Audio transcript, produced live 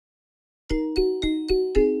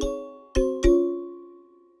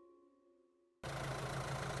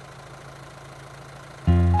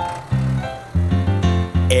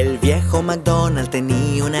viejo MacDonald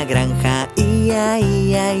tenía una granja,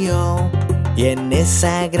 I-A-I-A-I-O. Y en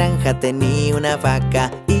esa granja tenía una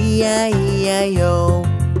vaca, I-A-I-A-I-O.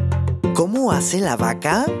 ¿Cómo hace la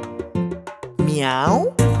vaca?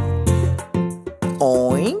 Miau.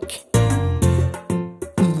 Oink.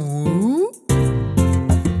 Mu.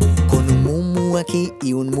 Con un mu aquí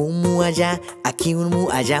y un mu allá. Aquí un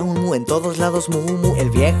mu, allá un mu, en todos lados mu.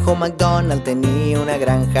 El viejo MacDonald tenía una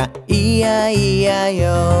granja,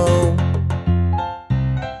 I-A-I-A-I-O.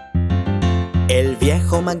 El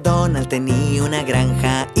viejo MacDonald tenía una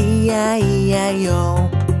granja, I-A-I-A-I-O.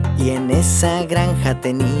 Y en esa granja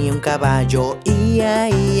tenía un caballo,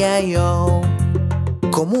 I-A-I-A-I-O.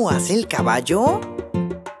 ¿Cómo hace el caballo?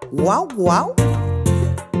 Guau, guau.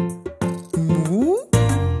 Mu.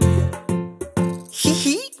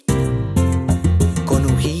 Jiji. Con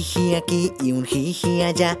un jiji aquí y un jiji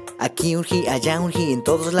allá. Aquí un ji, allá un ji, en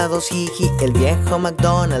todos lados jiji. El viejo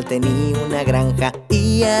MacDonald tenía una granja,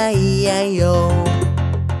 I-A-I-A-I-O.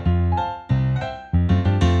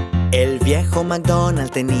 El viejo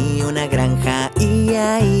MacDonald tenía una granja,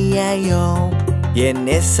 I-A-I-A-I-O. Y en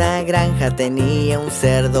esa granja tenía un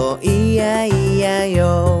cerdo,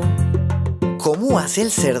 I-A-I-A-I-O. ¿Cómo hace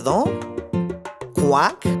el cerdo?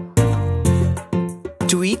 Quack.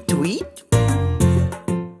 Tweet, tweet.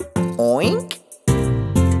 Oink.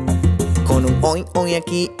 Con un oink, oink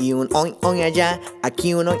aquí y un oink, oink allá.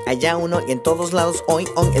 Aquí un oink, allá un oink, en todos lados oink,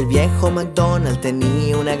 oink. El viejo MacDonald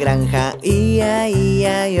tenía una granja,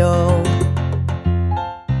 I-A-I-A-I-O.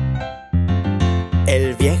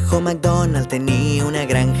 El viejo MacDonald tenía una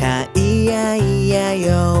granja,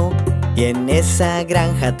 I-A-I-A-I-O. Y en esa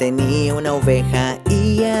granja tenía una oveja,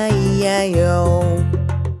 I-A-I-A-I-O.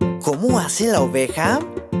 ¿Cómo hace la oveja?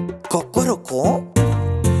 Cocorocó.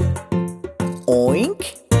 Oink.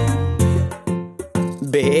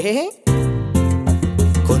 Be.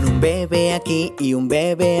 Con un bebé aquí y un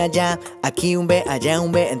bebé allá. Aquí un be, allá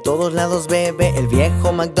un be, en todos lados bebé. El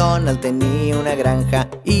viejo MacDonald tenía una granja,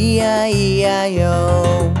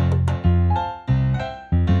 I-A-I-A-I-O.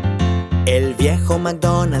 El viejo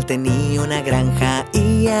MacDonald tenía una granja,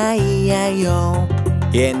 I-A-I-A-I-O.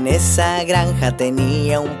 Y en esa granja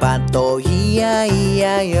tenía un pato,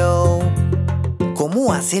 I-A-I-A-I-O.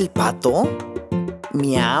 ¿Cómo hace el pato?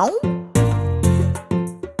 Miau.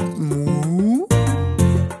 Mu.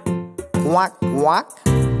 Cuac, cuac.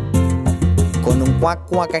 Con un cuac,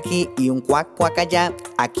 cuac aquí y un cuac, cuac allá.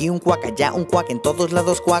 Aquí un cuac, allá un cuac, en todos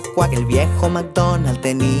lados cuac, cuac. El viejo MacDonald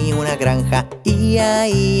tenía una granja,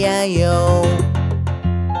 I-A-I-A-I-O.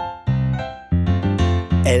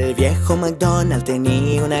 El viejo MacDonald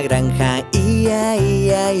tenía una granja,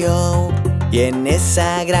 I-A-I-A-I-O. Y en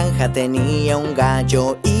esa granja tenía un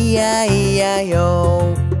gallo,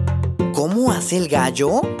 I-A-I-A-I-O. ¿Cómo hace el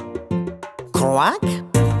gallo? Croak.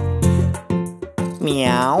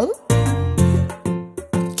 Miau.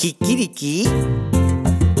 Kikiriki.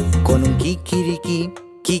 Con un kikiriki,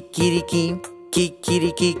 kikiriki,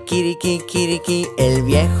 kikiriki, kiriki, kiriki. El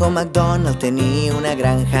viejo MacDonald tenía una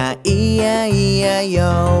granja,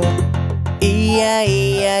 I-A-I-A-I-O.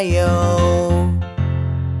 I-A-I-A-I-O.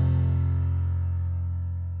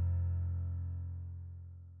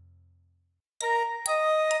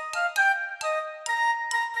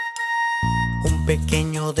 Un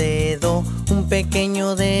pequeño dedo, un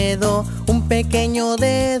pequeño dedo, un pequeño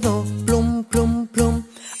dedo, plum, plum, plum.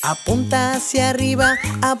 Apunta hacia arriba,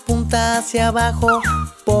 apunta hacia abajo,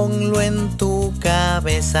 ponlo en tu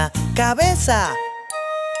cabeza, cabeza.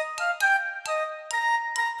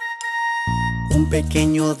 Un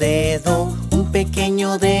pequeño dedo, un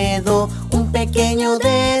pequeño dedo, un pequeño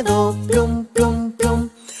dedo, plum, plum, plum.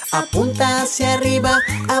 Apunta hacia arriba,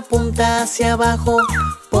 apunta hacia abajo,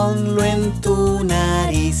 ponlo en tu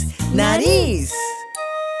nariz, nariz.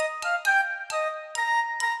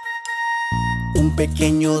 Un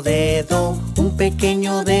pequeño dedo, un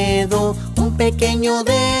pequeño dedo, un pequeño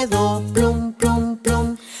dedo, plum, plum,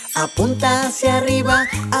 plum. Apunta hacia arriba,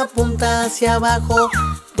 apunta hacia abajo,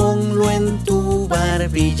 ponlo en tu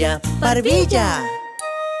barbilla, barbilla.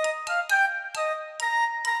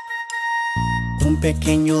 Un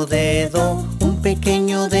pequeño dedo, un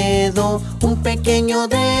pequeño dedo, un pequeño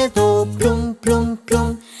dedo, plum, plum,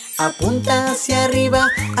 plum. Apunta hacia arriba,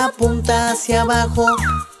 apunta hacia abajo,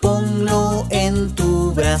 ponlo en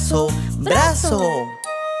tu brazo, brazo.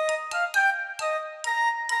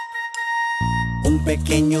 Un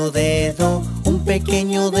pequeño dedo, un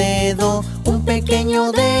pequeño dedo, un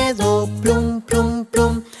pequeño dedo, plum, plum,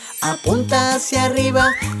 plum. Apunta hacia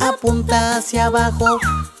arriba, apunta hacia abajo,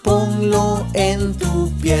 ponlo en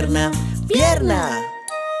tu pierna, pierna.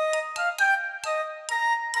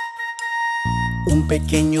 Un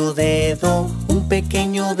pequeño dedo, un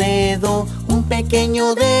pequeño dedo, un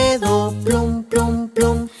pequeño dedo, plum, plum,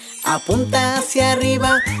 plum. Apunta hacia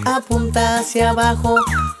arriba, apunta hacia abajo,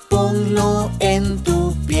 ponlo en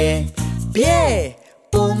tu pie, pie.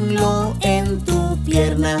 Ponlo en tu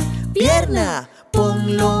pierna, pierna.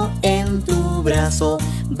 Ponlo en tu brazo,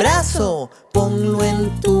 brazo. Ponlo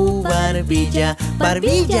en tu barbilla,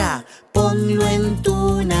 barbilla. Ponlo en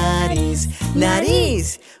tu nariz,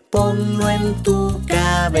 nariz. Ponlo en tu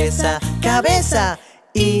cabeza, cabeza.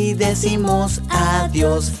 Y decimos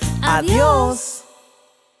adiós, adiós.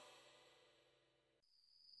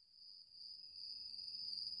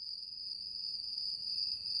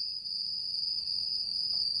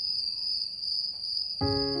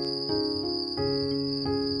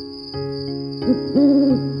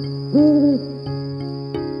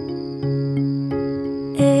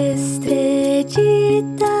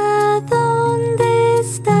 Estrellita, ¿dónde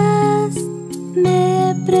estás?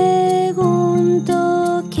 Me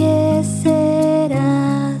pregunto qué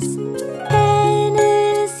serás. En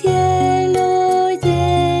el cielo y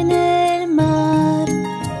en el mar,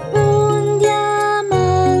 un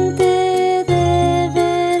diamante de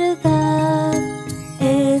verdad.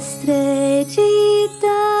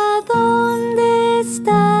 Estrellita, ¿dónde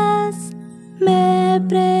estás? Me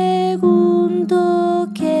pregunto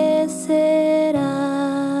qué serás.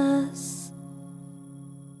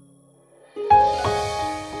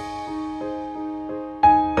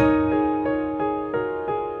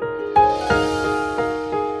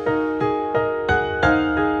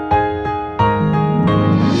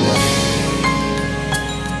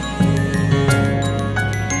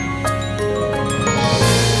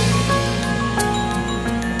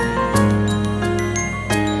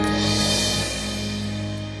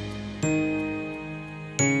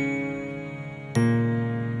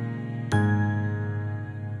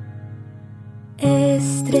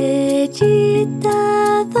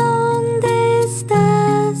 Estrellita, ¿dónde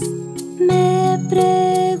estás? Me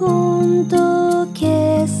pregunto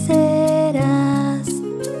qué serás.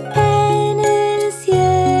 En el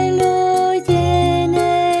cielo y en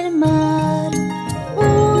el mar,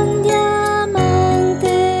 un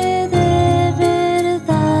diamante de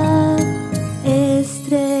verdad.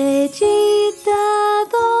 Estrellita,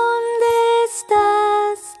 ¿dónde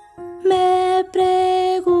estás? Me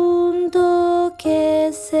pregunto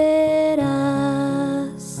qué serás.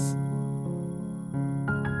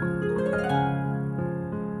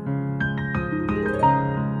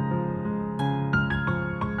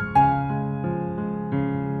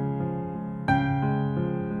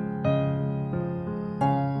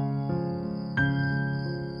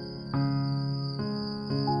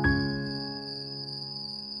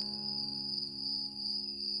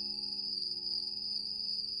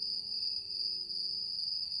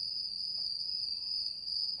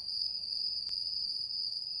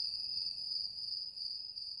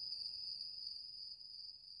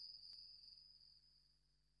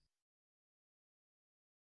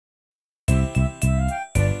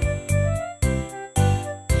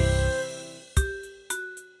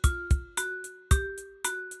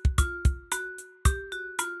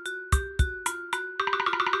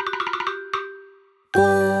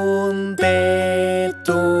 Ponte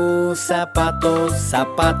tus zapatos,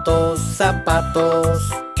 zapatos, zapatos.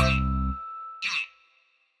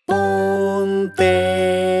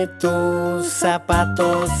 Ponte tus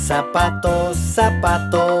zapatos, zapatos,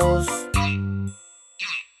 zapatos.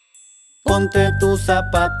 Ponte tus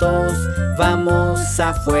zapatos, vamos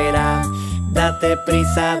afuera. Date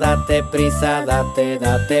prisa, date prisa,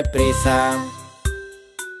 date prisa.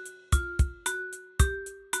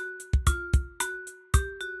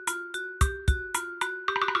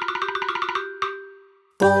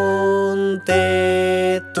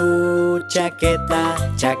 Ponte tu chaqueta,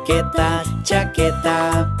 chaqueta,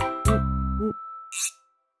 chaqueta.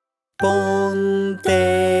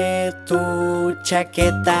 Ponte tu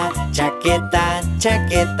chaqueta, chaqueta,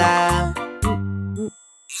 chaqueta.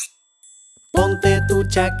 Ponte tu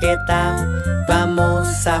chaqueta,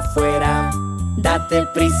 vamos afuera. Date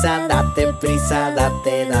prisa, date prisa,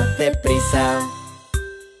 date prisa.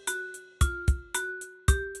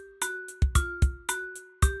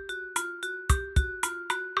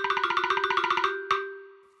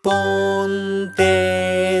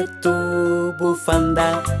 Ponte tu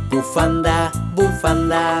bufanda, bufanda,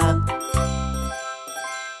 bufanda.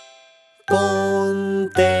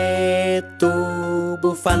 Ponte tu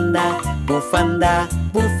bufanda, bufanda,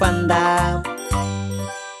 bufanda.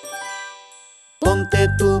 Ponte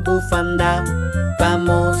tu bufanda,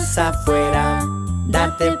 vamos afuera.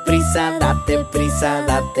 Date prisa, date prisa,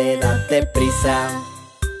 date prisa.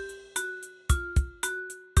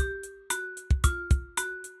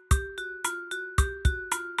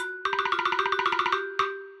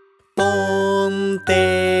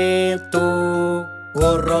 Ponte tu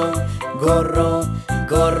gorro, gorro,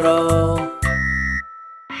 gorro.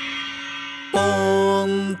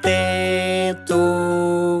 Ponte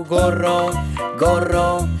tu gorro,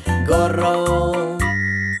 gorro, gorro.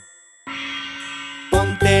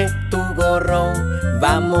 Ponte tu gorro,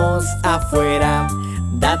 vamos afuera.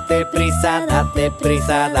 Date prisa, date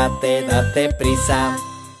prisa, date prisa.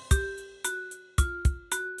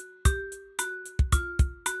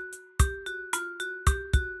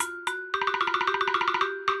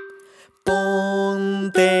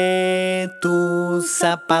 Ponte tus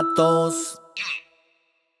zapatos,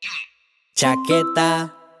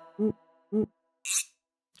 chaqueta,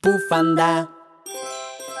 bufanda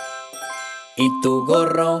y tu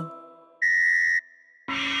gorro.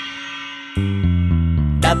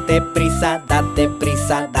 Date prisa, date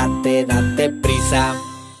prisa, date prisa.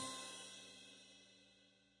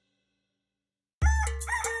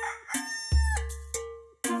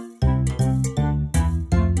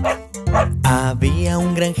 Había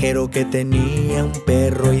un granjero que tenía un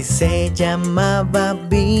perro y se llamaba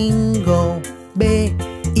Bingo.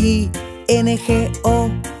 B-I-N-G-O,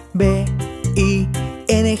 B-I-N-G-O,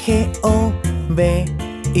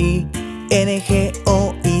 B-I-N-G-O,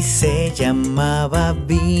 y se llamaba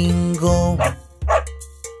Bingo.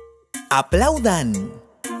 ¡Aplaudan!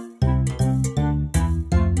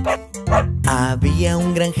 Había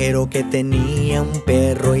un granjero que tenía un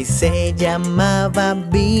perro y se llamaba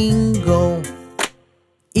Bingo.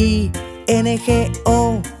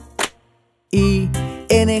 I-N-G-O,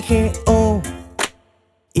 I-N-G-O,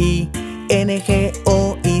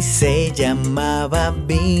 I-N-G-O, y se llamaba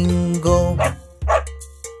Bingo.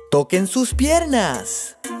 ¡Toquen sus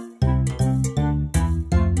piernas!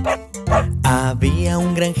 Había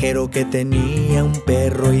un granjero que tenía un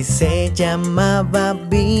perro y se llamaba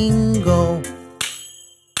Bingo.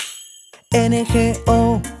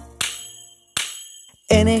 N-G-O,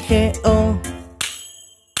 N-G-O,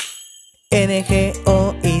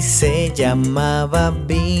 N-G-O, y se llamaba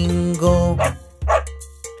Bingo.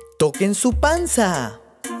 ¡Toquen su panza!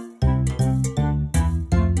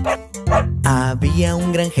 Había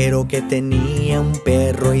un granjero que tenía un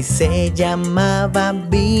perro y se llamaba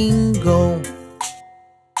Bingo.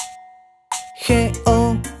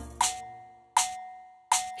 G-O,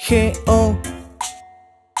 G-O,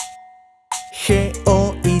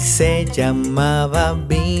 G-O, y se llamaba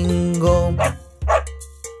Bingo.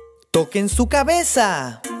 ¡Toquen su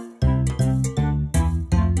cabeza!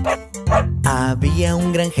 Había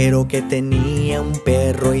un granjero que tenía un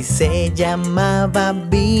perro y se llamaba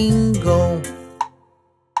Bingo.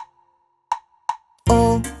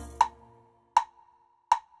 O,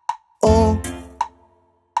 O,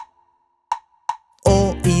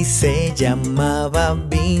 O, y se llamaba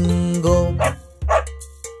Bingo.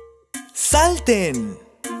 ¡Salten!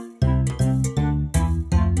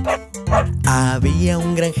 Había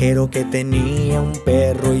un granjero que tenía un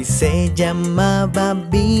perro y se llamaba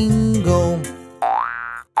Bingo.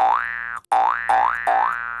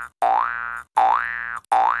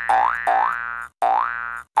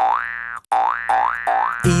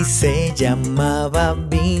 Y se llamaba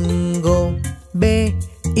Bingo.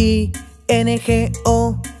 B-I-N-G-O,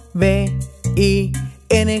 B-I-N-G-O,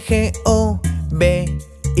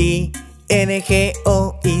 B-I-N-G-O,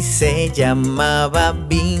 y se llamaba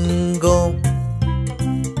Bingo.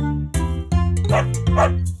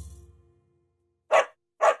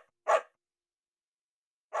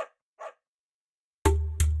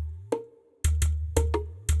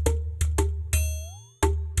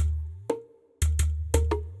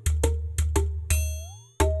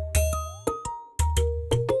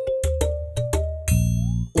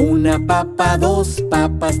 Una papa, dos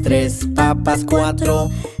papas, tres papas, cuatro,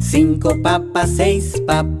 cinco papas, seis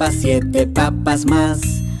papas, siete papas más.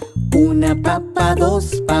 Una papa,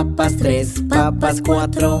 dos papas, tres papas,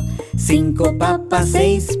 cuatro, cinco papas,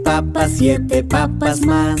 seis papas, siete papas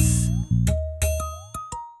más.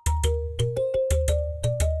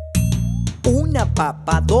 Una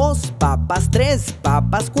papa, dos papas, tres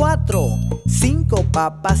papas, cuatro, cinco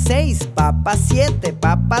papas, seis papas, siete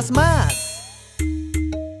papas más.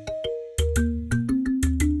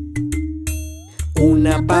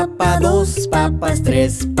 Una papa, dos papas,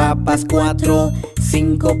 tres papas, cuatro,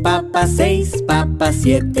 cinco papas, seis papas,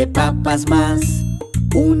 siete papas más.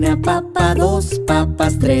 Una papa, dos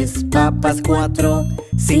papas, tres papas, cuatro,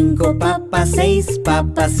 cinco papas, seis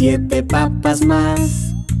papas, siete papas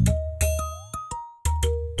más.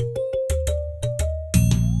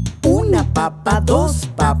 Una papa, dos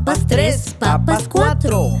papas, tres papas,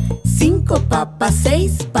 cuatro, cinco papas,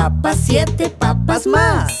 seis papas, siete papas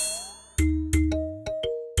más.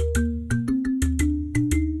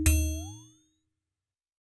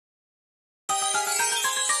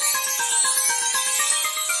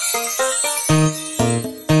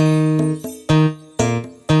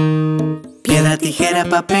 tijera,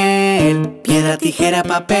 papel. Piedra, tijera,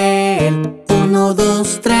 papel. 1,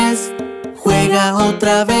 2, 3. Juega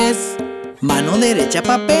otra vez. Mano derecha,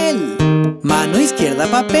 papel. Mano izquierda,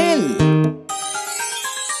 papel.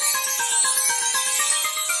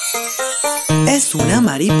 Es una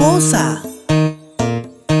mariposa.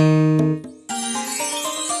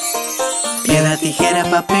 Piedra, tijera,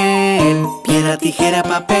 papel. Piedra, tijera,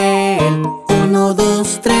 papel. 1,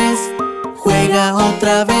 2, 3. Juega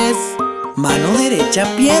otra vez. Mano derecha,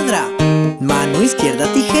 piedra. Mano izquierda,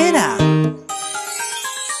 tijera.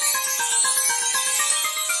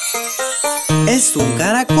 Es un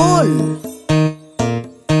caracol.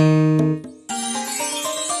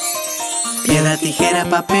 Piedra, tijera,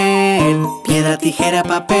 papel. Piedra, tijera,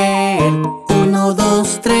 papel. 1,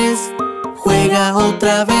 2, 3. Juega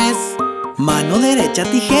otra vez. Mano derecha,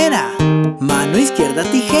 tijera. Mano izquierda,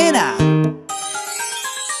 tijera.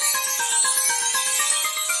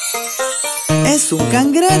 Es un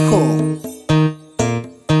cangrejo.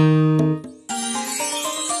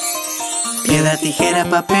 Piedra, tijera,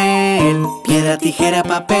 papel. Piedra, tijera,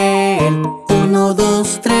 papel. 1,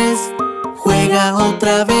 2, 3. Juega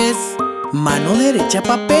otra vez. Mano derecha,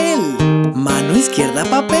 papel. Mano izquierda,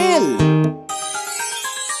 papel.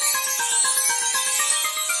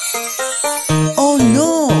 ¡Oh,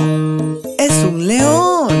 no! ¡Es un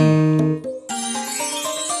león!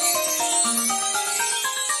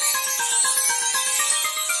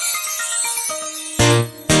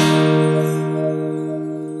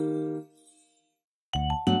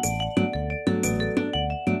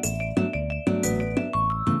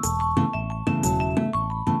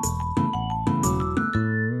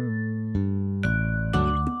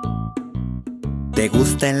 ¿Te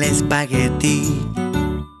gusta el espagueti?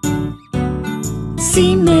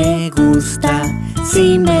 Sí me gusta,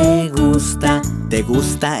 sí me gusta. ¿Te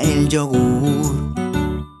gusta el yogur?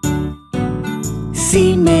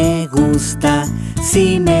 Sí me gusta,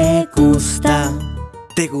 sí me gusta.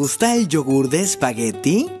 ¿Te gusta el yogur de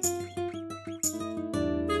espagueti?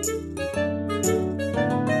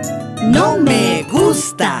 ¡No me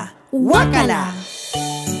gusta! ¡Guácala!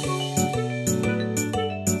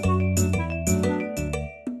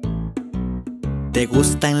 ¿Te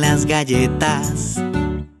gustan las galletas?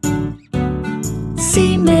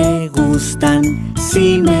 Sí me gustan,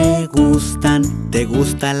 sí me gustan. ¿Te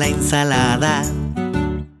gusta la ensalada?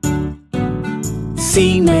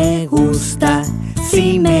 Sí me gusta,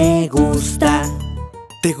 sí me gusta.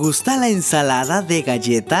 ¿Te gusta la ensalada de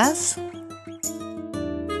galletas?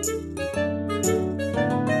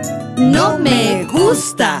 ¡No me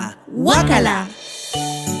gusta! ¡Guácala!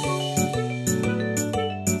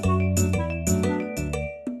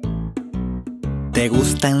 ¿Te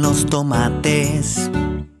gustan los tomates?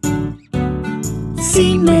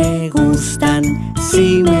 Sí me gustan,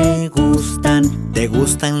 sí me gustan. ¿Te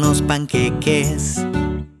gustan los panqueques?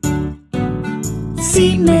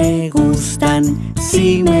 Sí me gustan,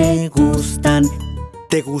 sí me gustan.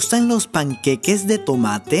 ¿Te gustan los panqueques de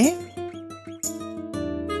tomate?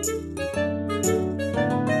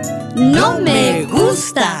 ¡No me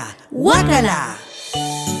gusta! ¡Guácala!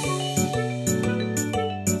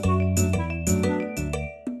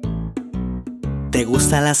 ¿Te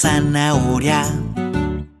gusta la zanahoria?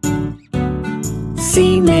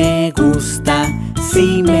 Sí me gusta,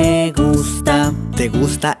 sí me gusta. ¿Te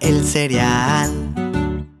gusta el cereal?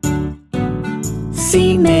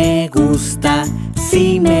 Sí me gusta,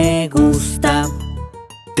 sí me gusta.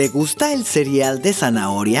 ¿Te gusta el cereal de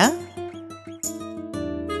zanahoria?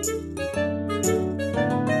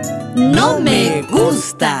 ¡No me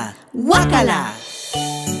gusta! ¡Guácala!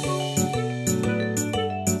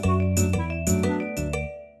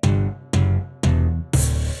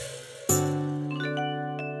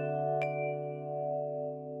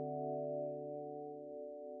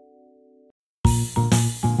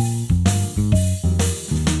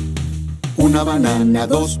 Una banana,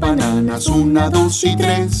 2 bananas, 1, 2 y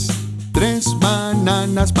 3. 3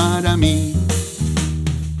 bananas para mí.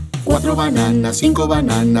 4 bananas, 5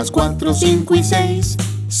 bananas, 4, 5 y 6.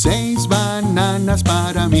 6 bananas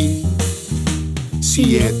para mí.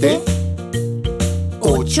 7,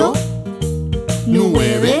 8,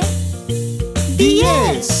 9,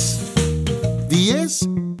 10. 10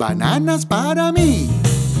 bananas para mí.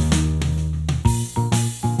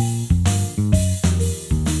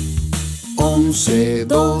 11,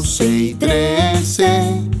 12 y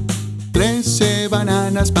 13. 13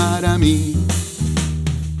 bananas para mí.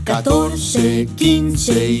 14,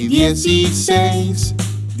 15 y 16.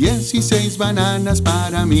 16 bananas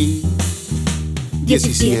para mí.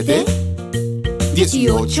 17,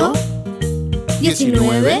 18,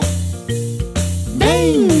 19,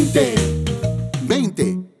 20.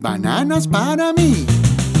 Bananas para mí.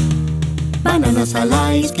 Bananas a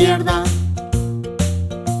la izquierda,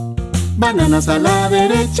 bananas a la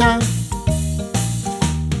derecha,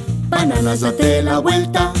 bananas date la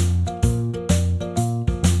vuelta,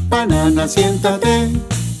 banana siéntate.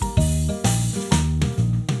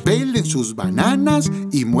 Pelen sus bananas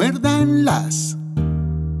y muérdanlas.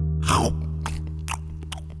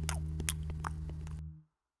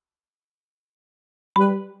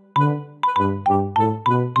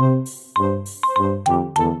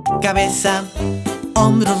 Cabeza,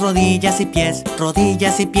 hombros, rodillas y pies,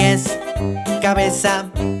 rodillas y pies. Cabeza,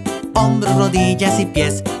 hombros, rodillas y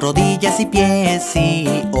pies, rodillas y pies. Y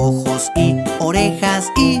ojos y orejas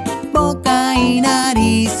y boca y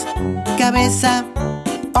nariz. Cabeza,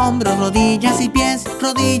 hombros, rodillas y pies,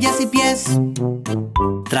 rodillas y pies.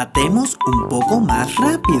 Tratemos un poco más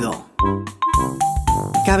rápido.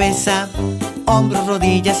 Cabeza, hombros,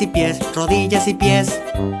 rodillas y pies, rodillas y pies.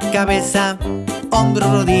 Cabeza,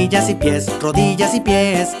 hombros, rodillas y pies, rodillas y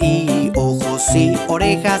pies. Y ojos y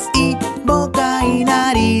orejas y boca y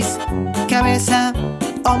nariz. Cabeza,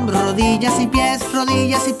 hombros, rodillas y pies,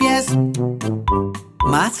 rodillas y pies.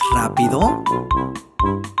 ¿Más rápido?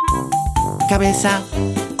 Cabeza,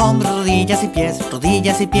 hombros, rodillas y pies,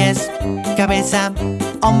 rodillas y pies. Cabeza,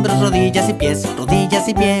 hombros, rodillas y pies, rodillas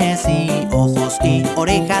y pies. Y ojos y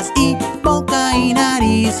orejas y boca y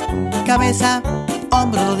nariz. Cabeza,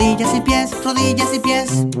 hombros, rodillas y pies, rodillas y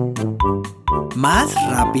pies. ¿Más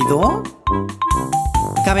rápido?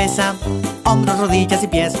 Cabeza, hombros, rodillas y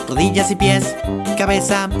pies, rodillas y pies.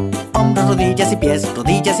 Cabeza, hombros, rodillas y pies,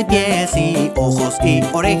 rodillas y pies. Y ojos y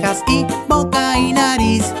orejas y boca y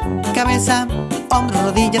nariz. Cabeza, hombros,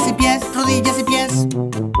 rodillas y pies, rodillas y pies.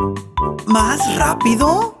 ¿Más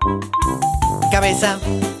rápido? Cabeza,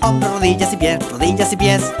 hombros, rodillas y pies, rodillas y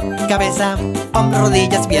pies. Cabeza, hombros,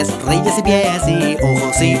 rodillas y pies, rodillas y pies. Y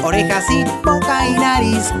ojos y orejas y boca y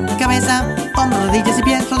nariz. Cabeza, hombros, rodillas y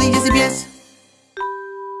pies, rodillas y pies.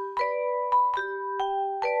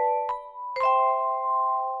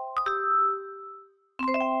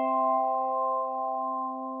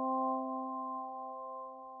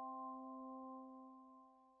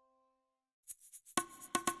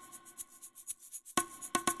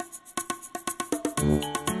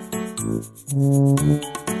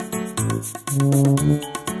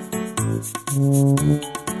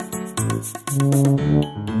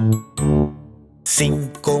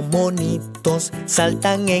 Cinco monitos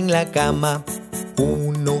saltan en la cama.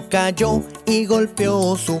 Uno cayó y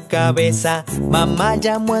golpeó su cabeza. Mamá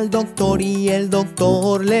llamó al doctor y el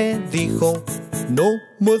doctor le dijo: no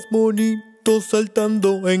más monitos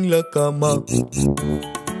saltando en la cama.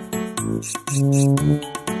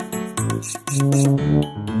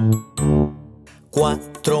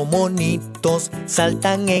 Cuatro monitos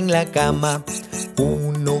saltan en la cama.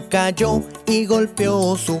 Uno cayó y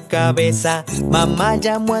golpeó su cabeza. Mamá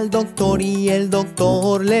llamó al doctor y el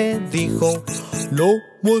doctor le dijo: no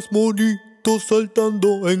más monitos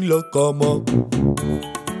saltando en la cama.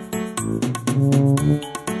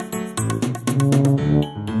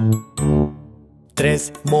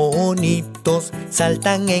 Tres monitos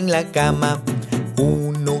saltan en la cama.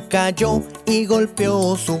 Uno cayó y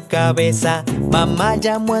golpeó su cabeza. Mamá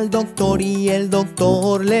llamó al doctor y el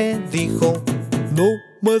doctor le dijo: no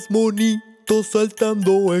más monitos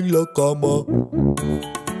saltando en la cama.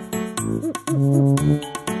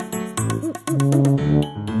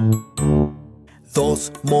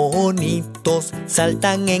 Dos monitos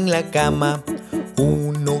saltan en la cama.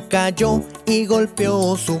 Uno cayó y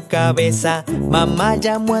golpeó su cabeza. Mamá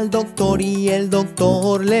llamó al doctor y el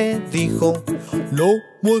doctor le dijo: no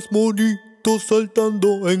más monitos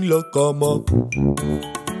saltando en la cama.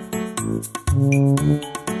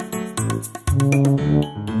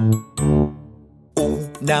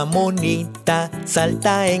 Una monita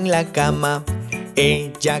salta en la cama.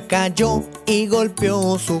 Ella cayó y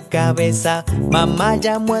golpeó su cabeza. Mamá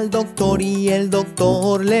llamó al doctor y el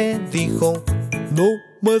doctor le dijo: no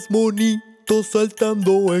más monitos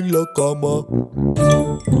saltando en la cama.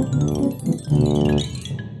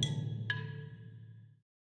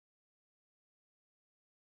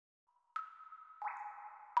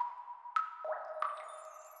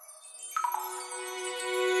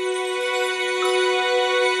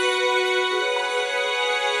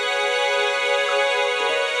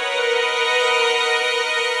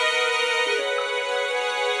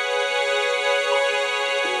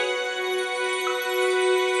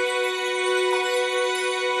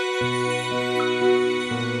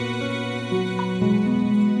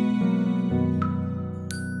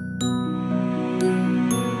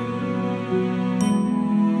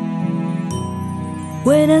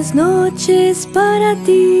 Buenas noches para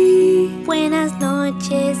ti. Buenas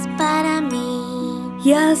noches para mí.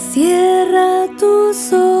 Ya cierra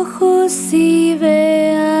tus ojos y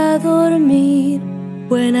ve a dormir.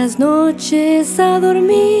 Buenas noches a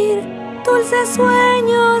dormir. Dulces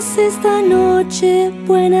sueños esta noche.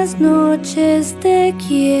 Buenas noches, te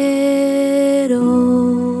quiero.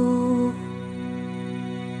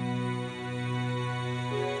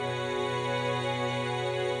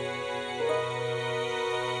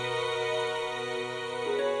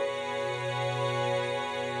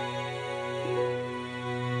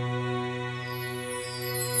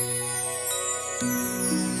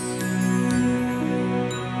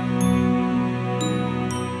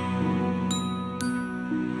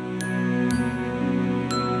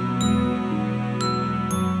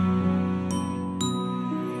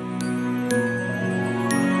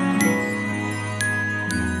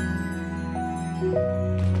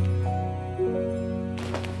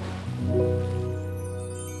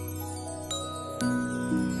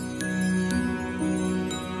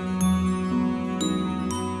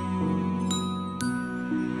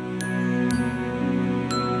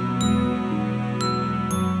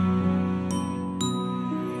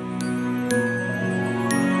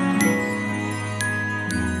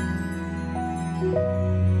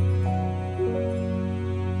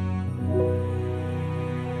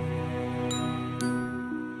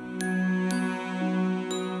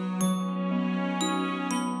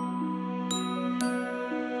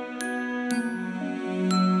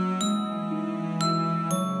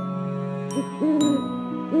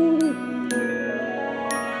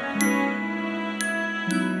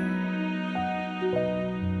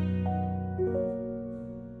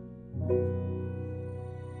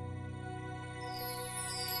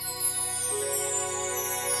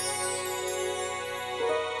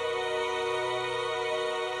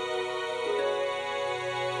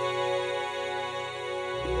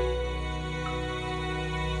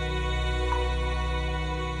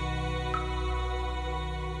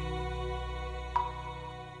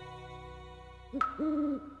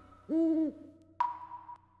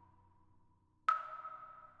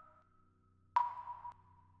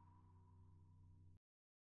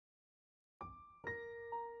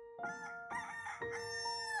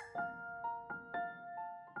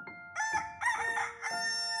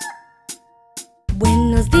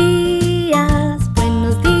 Buenos días,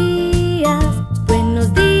 buenos días,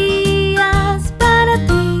 buenos días para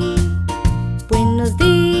ti. Buenos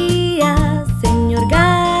días, señor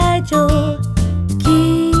gallo,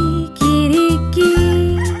 kikiriki.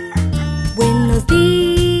 Buenos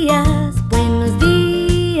días, buenos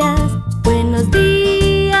días, buenos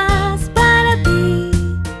días para ti.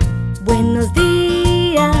 Buenos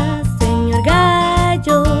días, señor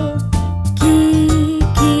gallo,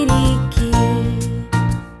 kikiriki.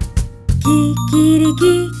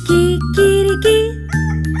 Kikiriki, kikiriki.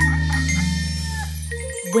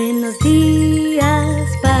 Buenos días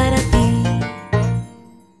para ti.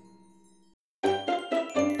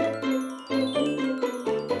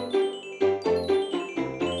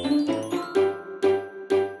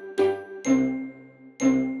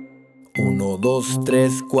 Uno, dos,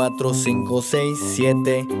 tres, cuatro, cinco, seis,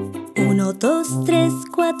 siete. 1, 2, 3,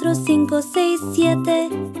 4, 5, 6, 7.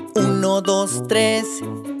 1, 2, 3.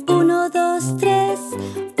 1, 2, 3.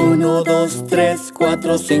 1, 2, 3,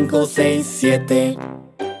 4, 5, 6, 7.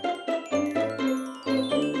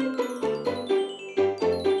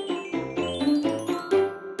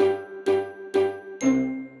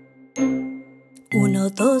 1,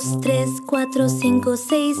 2, 3, 4, 5,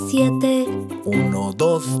 6, 7. 1,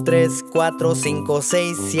 2, 3, 4, 5,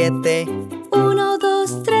 6, 7. 1,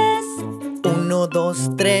 2, 3. 1,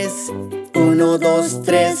 2, 3. 1, 2,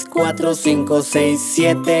 3, 4, 5, 6,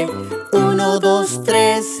 7. 1, 2,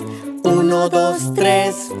 3. 1, 2,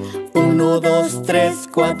 3. 1, 2, 3,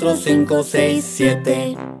 4, 5, 6,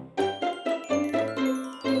 7.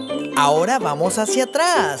 Ahora vamos hacia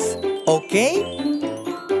atrás, ¿ok?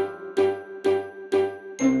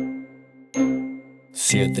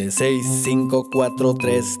 7, 6, 5, 4,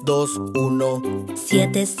 3, 2, 1.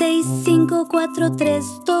 7, 6, 5, 4, 3,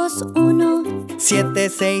 2, 1. 7,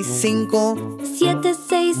 6, 5. 7,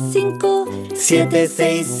 6, 5. 7,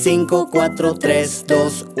 6, 5, 4, 3,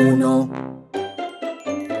 2, 1.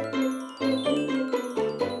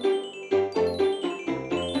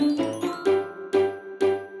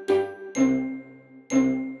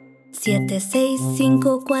 7, 6,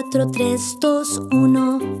 5, 4, 3, 2,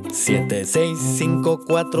 1. 7, 6, 5,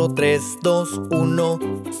 4, 3, 2, 1.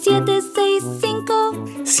 7, 6, 5.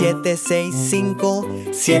 7, 6, 5.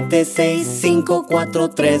 7, 6, 5, 4,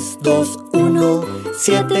 3, 2, 1.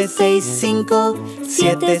 7, 6, 5.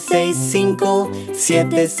 7, 6, 5.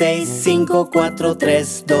 7, 6, 5, 4,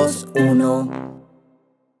 3, 2, 1.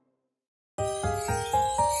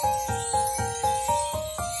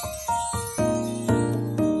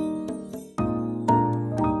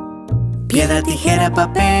 Piedra, tijera,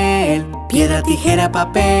 papel. Piedra, tijera,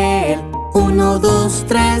 papel. 1, 2,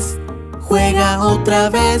 3. Juega otra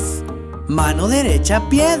vez. Mano derecha,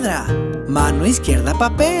 piedra. Mano izquierda,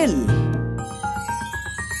 papel.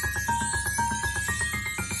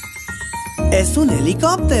 Es un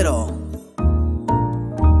helicóptero.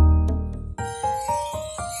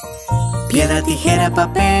 Piedra, tijera,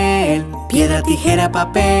 papel. Piedra, tijera,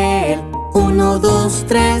 papel. 1, 2,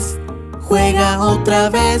 3. Juega otra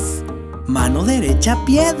vez. Mano derecha,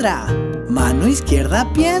 piedra. Mano izquierda,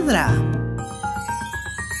 piedra.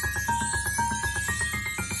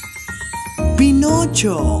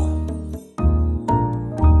 Pinocho.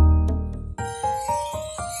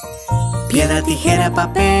 Piedra, tijera,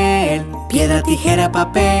 papel. Piedra, tijera,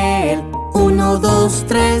 papel. 1, 2,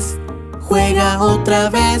 3. Juega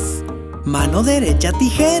otra vez. Mano derecha,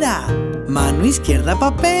 tijera. Mano izquierda,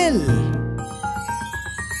 papel.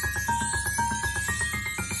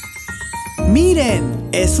 Miren,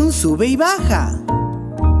 es un sube y baja.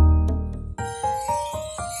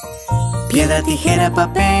 Piedra, tijera,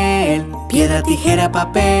 papel. Piedra, tijera,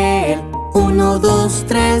 papel. 1, 2,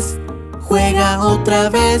 3. Juega otra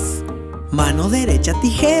vez. Mano derecha,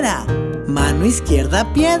 tijera. Mano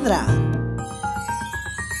izquierda, piedra.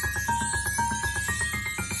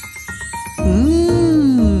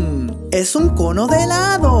 Es un cono de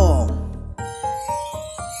helado.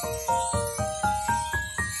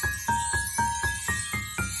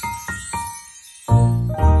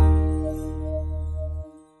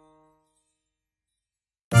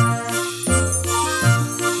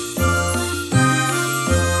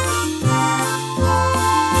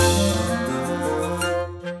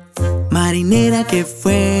 Marinera que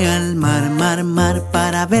fue al mar, mar, mar,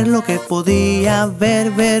 para ver lo que podía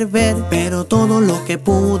ver, ver, ver. Pero todo lo que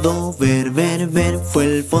pudo ver, ver, ver fue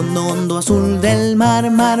el fondo hondo azul del mar,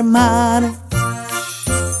 mar, mar.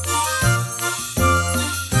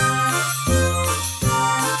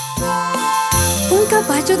 Un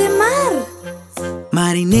caballo de mar.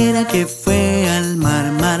 Marinera que fue al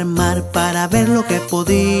mar, mar, mar, para ver lo que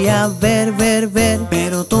podía ver, ver, ver.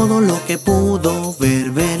 Pero todo lo que pudo ver,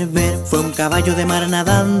 ver, ver fue un caballo de mar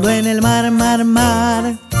nadando en el mar, mar,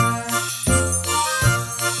 mar.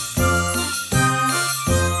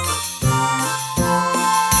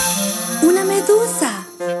 Una medusa.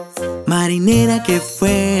 Marinera que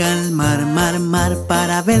fue al mar, mar, mar,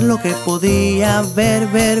 para ver lo que podía ver,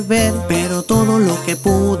 ver, ver. Pero todo lo que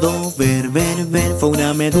pudo ver, ver, ver fue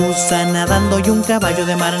una medusa nadando y un caballo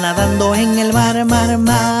de mar nadando en el mar, mar,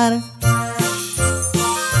 mar.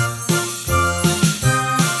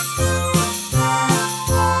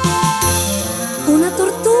 Una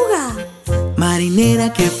tortuga.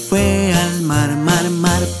 Marinera que fue al mar, mar,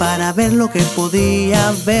 mar, para ver lo que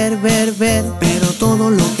podía ver, ver, ver. Pero todo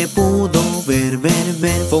lo que pudo ver, ver,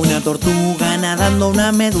 ver fue una tortuga nadando,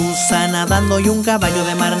 una medusa nadando y un caballo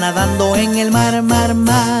de mar nadando en el mar, mar,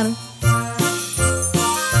 mar.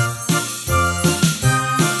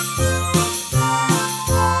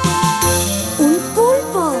 Un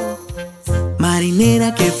pulpo.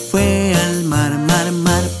 Marinera que fue al mar, mar,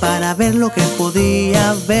 mar, para ver lo que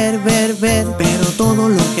podía ver, ver, ver. Pero todo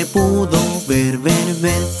lo que pudo ver, ver,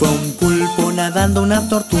 ver fue un pulpo nadando, una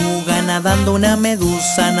tortuga nadando, una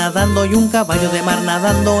medusa nadando y un caballo de mar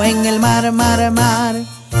nadando en el mar, mar, mar.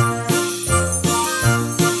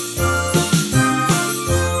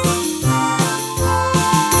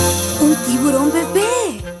 Un tiburón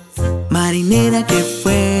bebé. Marinera que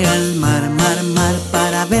fue al mar, mar, mar,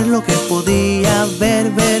 para ver lo que podía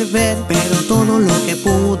ver, ver, ver. Pero todo lo que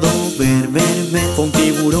pudo ver, ver, ver fue un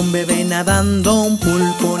tiburón bebé nadando, un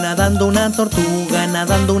pulpo nadando, una tortuga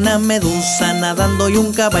nadando, una medusa nadando y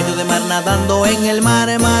un caballo de mar nadando en el mar,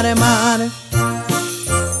 mar, mar.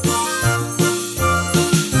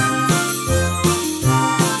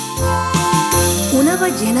 Una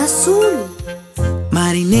ballena azul.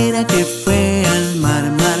 Marinera que fue al mar,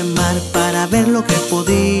 mar, mar, para ver lo que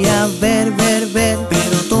podía ver, ver, ver.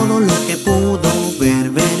 Pero todo lo que pudo ver,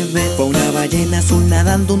 ver, ver fue una ballena azul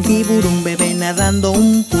nadando, un tiburón bebé nadando,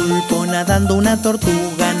 un pulpo nadando, una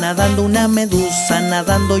tortuga nadando, una medusa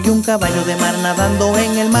nadando y un caballo de mar nadando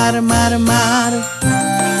en el mar, mar, mar.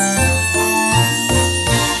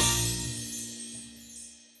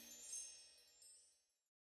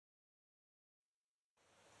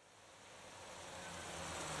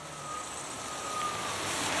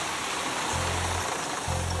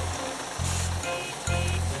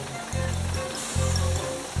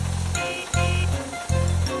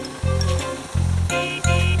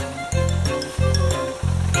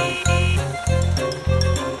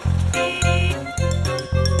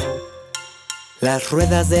 Las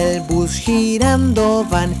ruedas del bus girando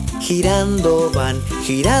van, girando van,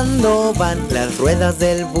 girando van. Las ruedas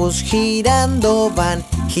del bus girando van,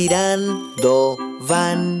 girando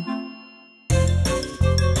van.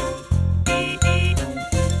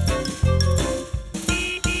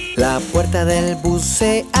 La puerta del bus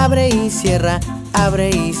se abre y cierra, abre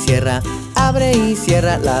y cierra, abre y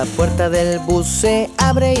cierra. La puerta del bus se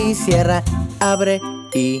abre y cierra, abre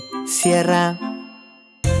y cierra.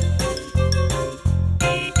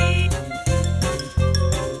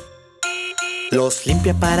 Los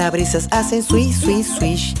limpiaparabrisas hacen swish, swish,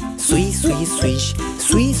 swish, swish, swish, swish,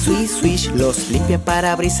 swish, swish, swish. Los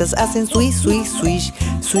limpiaparabrisas hacen swish, swish, swish,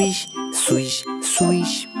 swish, swish,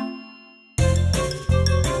 swish.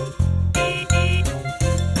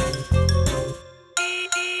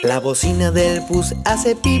 La bocina del bus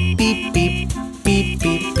hace pip, pip, pip, pip,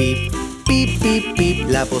 pip, pip, pip, pip, pip.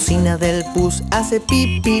 La bocina del bus hace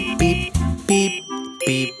pip, pip, pip, pip,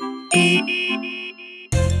 pip, pip.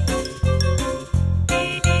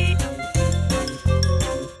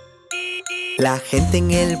 La gente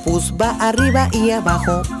en el bus va arriba y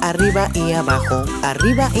abajo, arriba y abajo,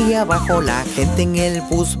 arriba y abajo. La gente en el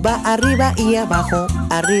bus va arriba y abajo,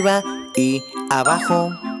 arriba y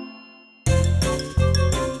abajo.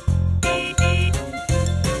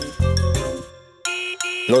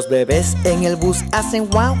 Los bebés en el bus hacen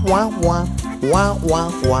guau, guau, guau, guau,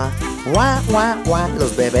 guau, guau, guau, guau, guau.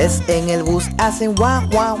 Los bebés en el bus hacen guau,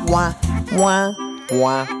 guau, guau, guau,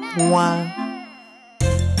 guau, guau.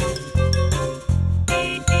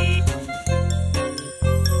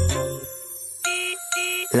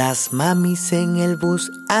 Las mamis en el bus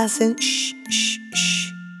hacen shh, shh,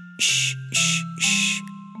 shh, shh, shh, shh,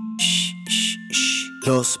 shh, shh, shh.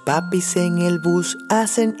 Los papis en el bus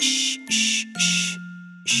hacen shh, shh, shh,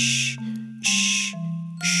 shh, shh, shh.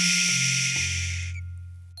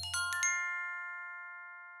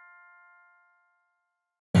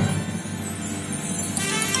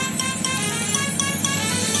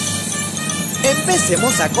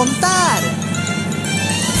 Empecemos a contar.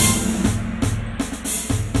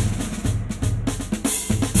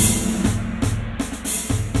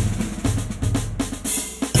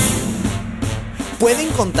 ¿Pueden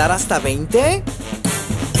contar hasta 20?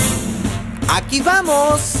 ¡Aquí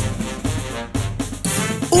vamos!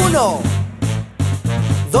 1,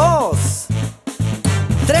 2,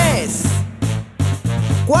 3,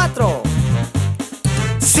 4,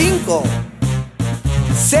 5,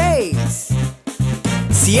 6,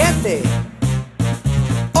 7,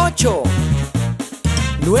 8,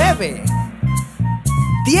 9,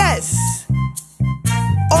 10,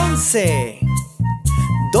 11,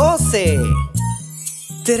 12,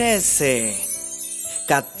 13,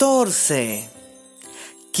 14,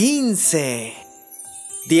 15,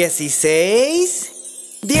 16,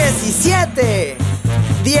 17,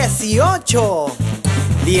 18,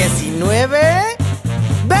 19,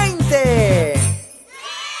 20.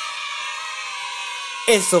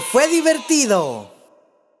 ¡Eso fue divertido!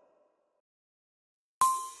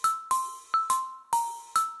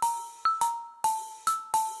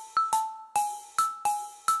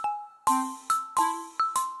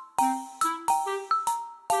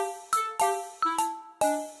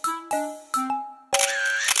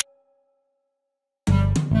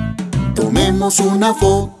 Tomemos una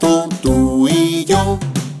foto, tú y yo.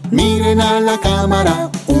 Miren a la cámara,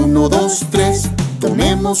 1, 2, 3.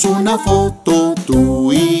 Tomemos una foto,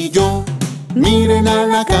 tú y yo. Miren a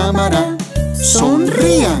la cámara,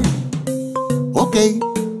 sonrían. Ok,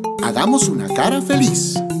 hagamos una cara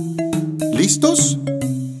feliz. ¿Listos?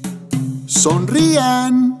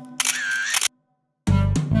 Sonrían.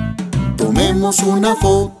 Tomemos una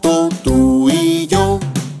foto, tú y yo.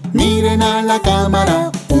 Miren a la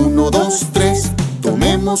cámara, 1, 2, 3.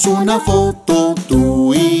 Tomemos una foto,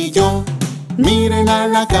 tú y yo. Miren a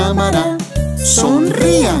la cámara,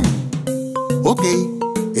 sonrían. Ok,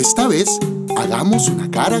 esta vez hagamos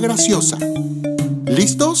una cara graciosa.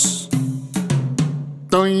 ¿Listos?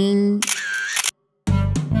 ¡Toing!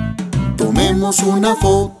 Tomemos una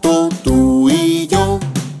foto, tú y yo.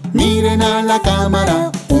 Miren a la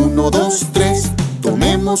cámara, 1, 2, 3.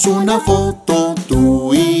 Tomemos una foto,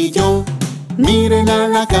 tú y yo. Miren a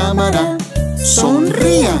la cámara,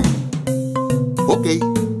 sonrían. Ok,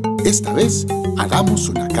 esta vez hagamos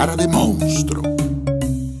una cara de monstruo.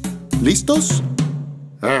 ¿Listos?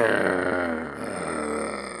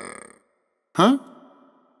 ¿Ah?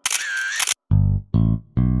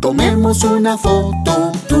 Tomemos una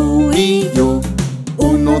foto, tú y yo.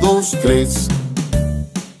 1, 2, 3.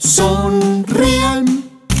 Sonrían.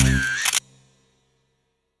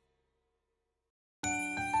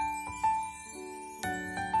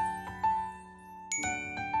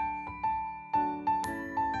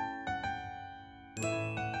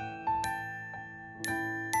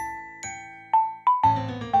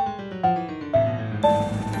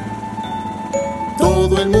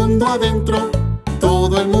 Todo el mundo adentro,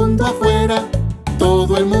 todo el mundo afuera,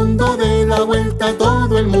 todo el mundo dé la vuelta,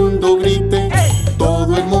 todo el mundo grite.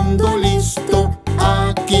 Todo el mundo listo,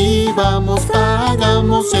 aquí vamos,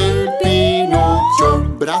 hagamos el Pinocho.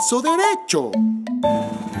 Brazo derecho.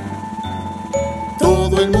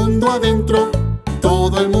 Todo el mundo adentro,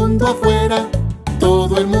 todo el mundo afuera,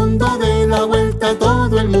 todo el mundo dé la vuelta,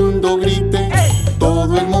 todo el mundo grite.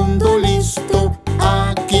 Todo el mundo listo,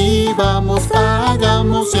 aquí vamos,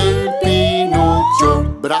 hagamos el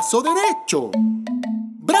Pinocho. Brazo derecho.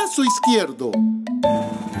 Brazo izquierdo.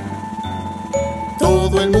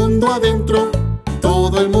 Todo el mundo adentro,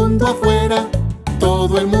 todo el mundo afuera,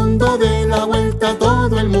 todo el mundo dé la vuelta,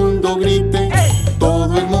 todo el mundo grite.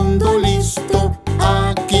 Todo el mundo listo,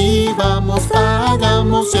 aquí vamos,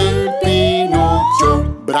 hagamos el Pinocho.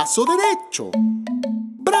 Brazo derecho.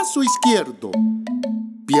 Brazo izquierdo.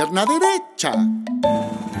 Pierna derecha.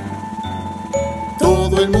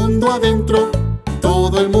 Todo el mundo adentro,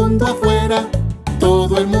 todo el mundo afuera,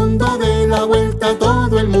 todo el mundo dé la vuelta,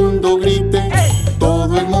 todo el mundo grite.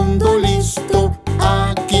 Todo el mundo listo,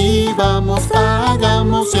 aquí vamos,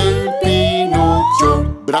 hagamos el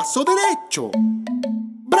Pinocho. Brazo derecho.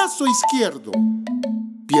 Brazo izquierdo.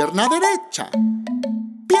 Pierna derecha.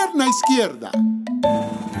 Pierna izquierda.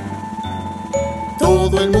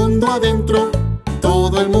 Todo el mundo adentro,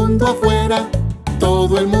 todo el mundo afuera,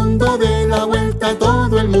 todo el mundo dé la vuelta,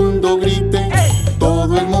 todo el mundo grite.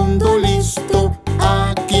 Todo el mundo listo,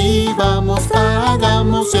 aquí vamos,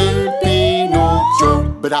 hagamos el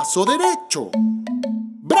Pinocho. Brazo derecho.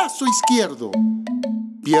 Brazo izquierdo.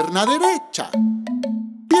 Pierna derecha.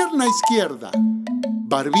 Pierna izquierda.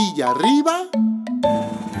 Barbilla arriba.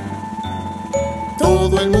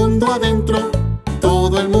 Todo el mundo adentro,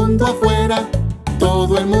 todo el mundo afuera,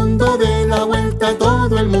 todo el mundo dé la vuelta,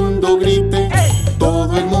 todo el mundo grite.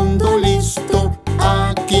 Todo el mundo listo,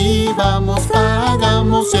 aquí vamos,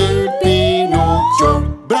 hagamos el Pinocho.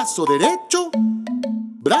 Brazo derecho.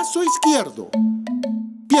 Brazo izquierdo.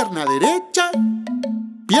 Pierna derecha.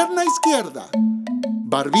 Pierna izquierda.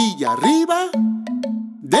 Barbilla arriba.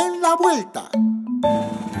 Den la vuelta.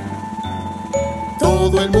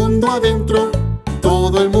 Todo el mundo adentro,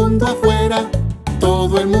 todo el mundo afuera,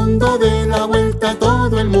 todo el mundo dé la vuelta,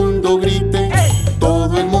 todo el mundo grite.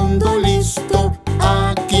 Todo el mundo listo,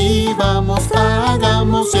 aquí vamos,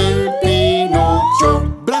 hagamos el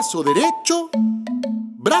Pinocho. Brazo derecho.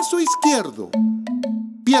 Brazo izquierdo.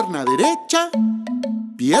 Pierna derecha.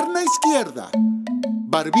 Pierna izquierda.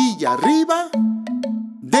 Barbilla arriba.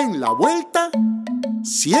 Den la vuelta.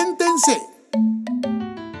 Siéntense.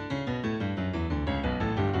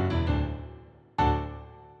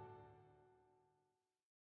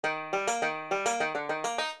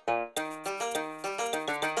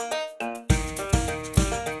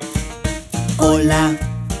 Hola,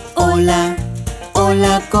 hola,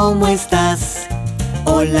 hola, ¿cómo estás?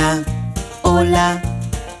 Hola, hola,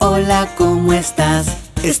 hola, ¿cómo estás?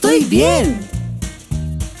 Estoy bien.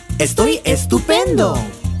 Estoy estupendo.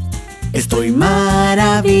 Estoy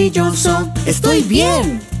maravilloso. Estoy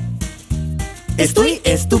bien. Estoy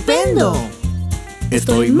estupendo.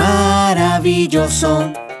 Estoy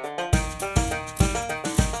maravilloso.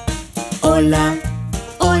 Hola,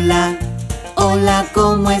 hola, hola,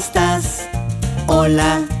 ¿cómo estás?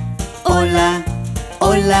 Hola, hola,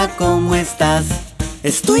 hola, ¿cómo estás?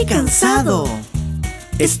 Estoy cansado.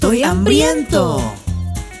 Estoy hambriento.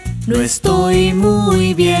 No estoy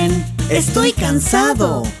muy bien. Estoy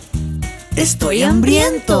cansado. Estoy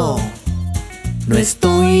hambriento. No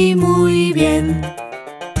estoy muy bien.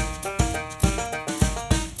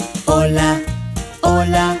 Hola,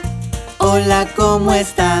 hola, hola, ¿cómo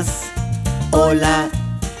estás? Hola,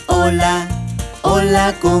 hola,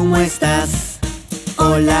 hola, ¿cómo estás?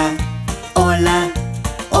 Hola, hola,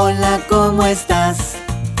 hola, ¿cómo estás?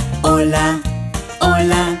 Hola,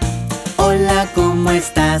 hola, hola, ¿cómo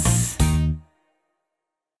estás?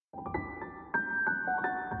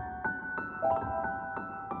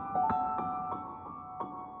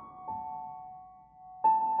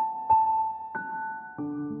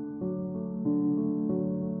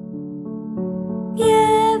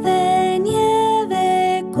 Nieve,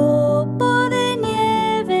 nieve, copo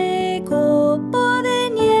de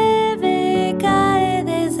nieve, cae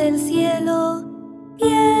desde el cielo.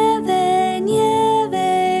 Nieve,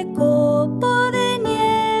 nieve, copo de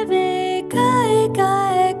nieve, cae,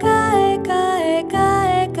 cae, cae, cae,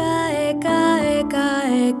 cae, cae, cae,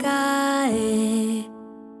 cae, cae,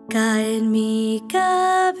 cae en mi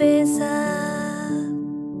cabeza.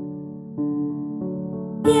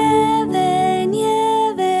 Nieve, nieve.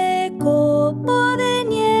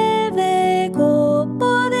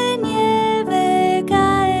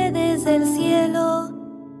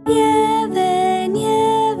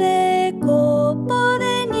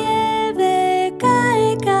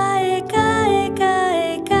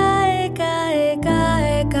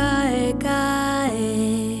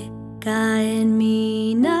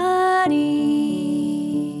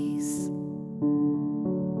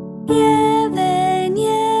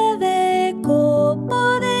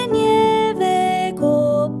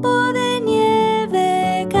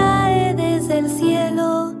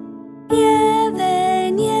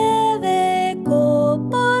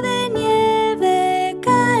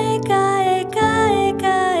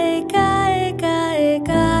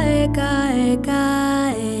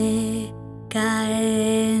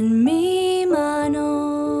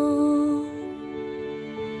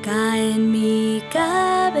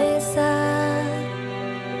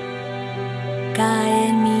 cae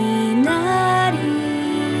en mi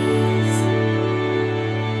nariz,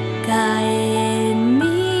 cae en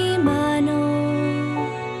mi mano.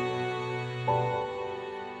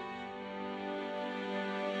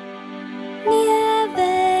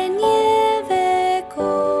 Nieve, nieve,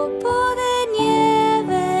 copo de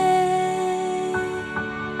nieve.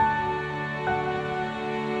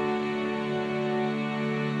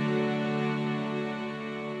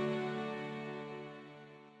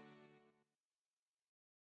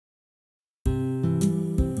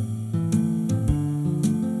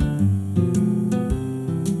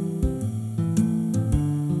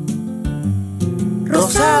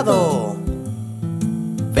 Rosado.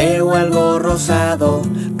 Veo algo rosado,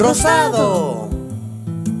 rosado.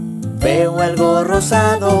 Veo algo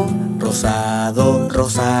rosado, rosado,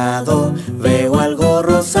 rosado. Veo algo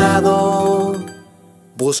rosado.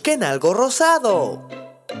 Busquen algo rosado.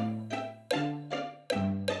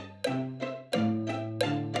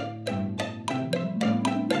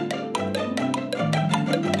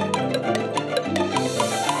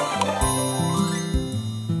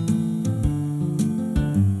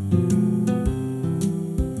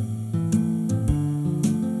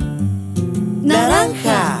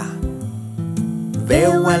 Naranja.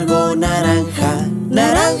 Veo algo naranja,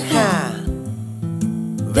 naranja.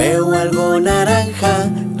 Veo algo naranja,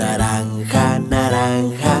 naranja,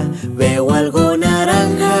 naranja. Veo algo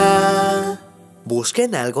naranja.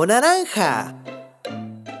 Busquen algo naranja.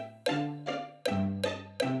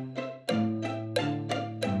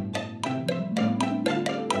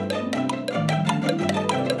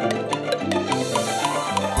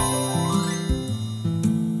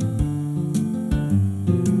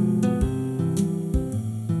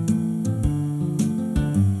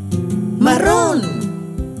 Marrón.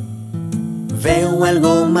 Veo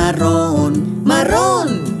algo marrón, marrón.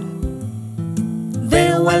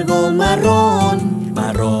 Veo algo marrón,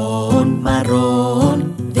 marrón, marrón.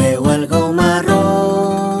 Veo algo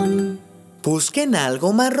marrón. Busquen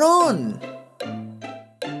algo marrón.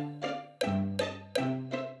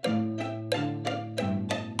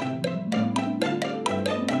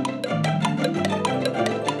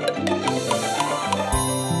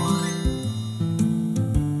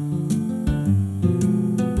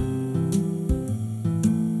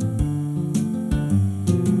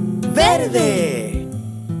 Verde.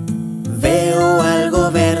 Veo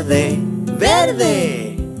algo verde,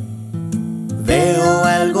 verde. Veo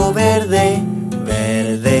algo verde,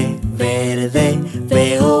 verde, verde.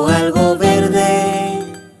 Veo algo verde.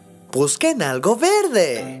 Busquen algo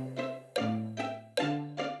verde.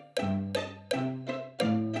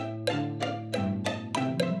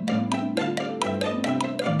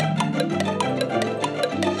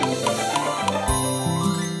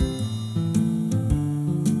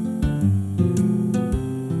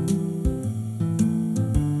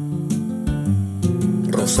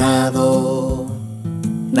 Rosado,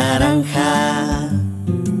 naranja,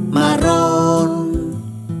 marrón,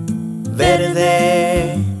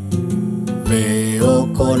 verde.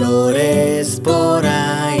 Veo colores por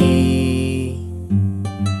ahí.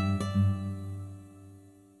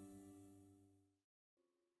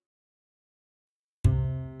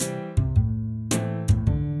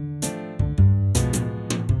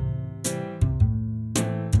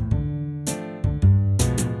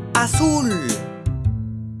 Azul.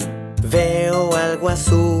 Veo algo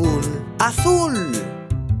azul, azul.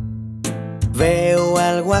 Veo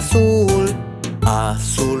algo azul,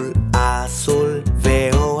 azul, azul.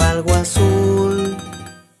 Veo algo azul.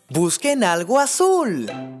 Busquen algo azul.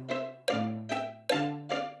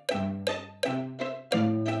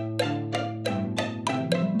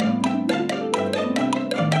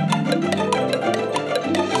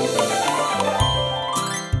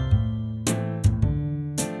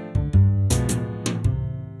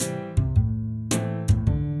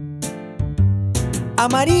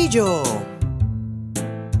 Amarillo.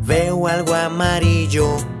 Veo algo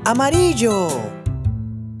amarillo, amarillo.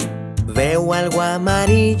 Veo algo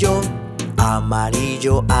amarillo,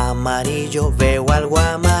 amarillo, amarillo. Veo algo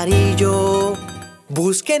amarillo.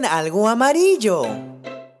 Busquen algo amarillo.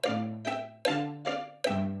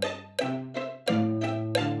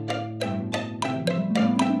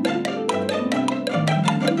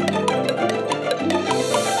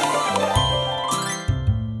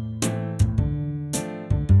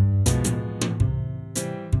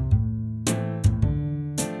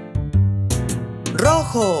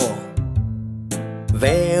 Rojo.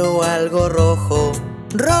 Veo algo rojo,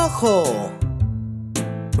 rojo.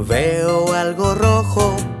 Veo algo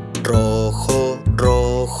rojo, rojo,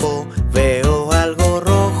 rojo. Veo algo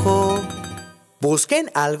rojo.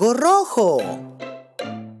 Busquen algo rojo.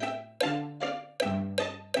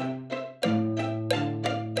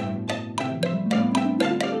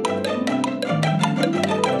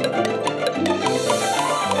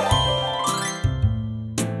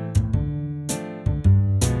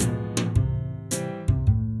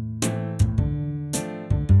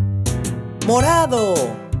 morado.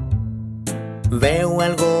 Veo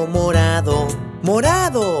algo morado,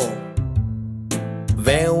 morado.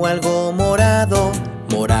 Veo algo morado,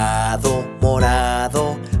 morado,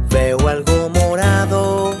 morado. Veo algo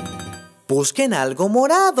morado. Busquen algo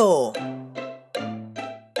morado.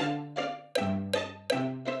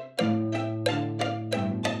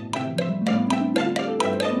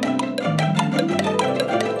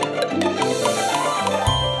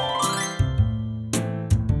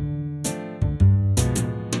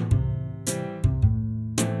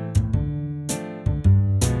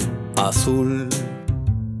 Azul,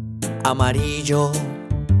 amarillo,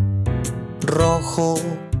 rojo,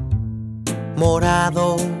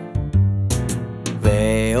 morado.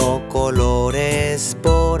 Veo colores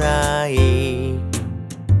por ahí.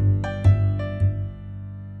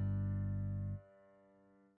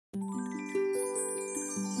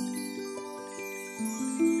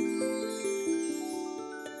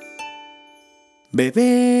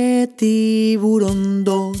 Bebé tiburón,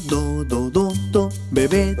 do, do, do, do, do.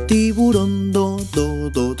 Bebé tiburón, do, do,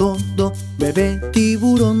 do, do, do. Bebé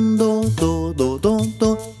tiburón, do, do, do, do,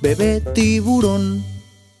 do. Bebé tiburón.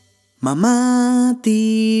 Mamá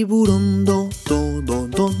tiburón, do, do, do,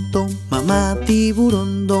 do, do. Mamá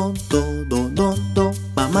tiburón, do, do, do, do, do.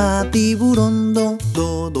 Mamá tiburón, do,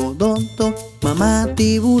 do, do, do, do. Mamá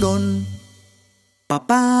tiburón.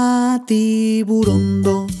 Papá tiburón,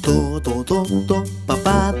 do, do, do, do, do.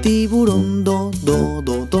 Papá tiburón, do, do,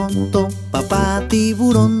 do, do, do. Papá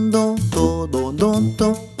tiburón, do, do, do, do,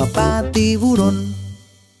 do. Papá tiburón.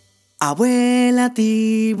 Abuela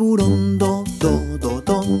tiburón, do, do, do,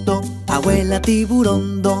 do, do. Abuela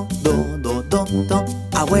tiburón, do, do, do, do, do.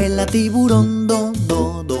 Abuela tiburón, do,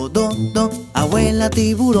 do, do, do, do. Abuela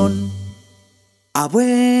tiburón.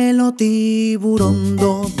 Abuelo tiburón,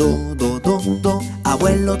 do, do, do, do, do.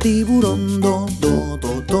 Abuelo tiburón, do, do,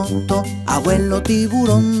 do, do, do. Abuelo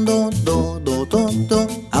tiburón, do, do, do, do, do.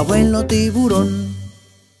 Abuelo tiburón.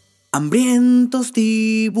 Hambrientos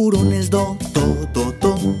tiburones, do, do, do,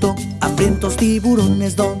 do, do. Hambrientos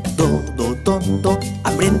tiburones, do, do, do, do, do.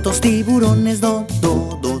 Hambrientos tiburones, do,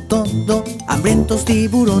 do, do, do, do. Hambrientos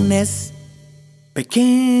tiburones.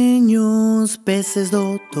 Pequeños peces,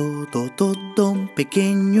 do, do, do, do, do.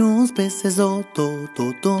 Pequeños peces, do, do,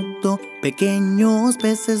 do, do, do. Pequeños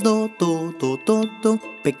peces, do, do, do, do, do.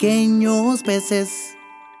 Pequeños peces.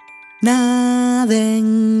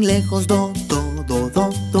 Naden lejos, do, do, do, do,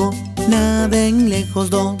 do. Naden lejos,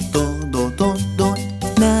 do, do, do, do, do.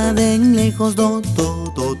 Naden lejos, do,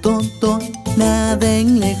 do, do, do, do.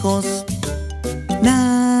 Naden lejos.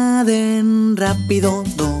 Naden rápido,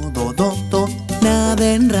 do, do, do, do.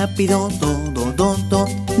 Naden rápido, do, do, do, do.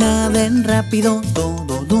 Naden rápido, do,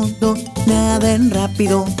 do, do, do. Naden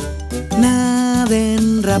rápido.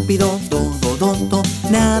 Naden rápido, do, do, do, do.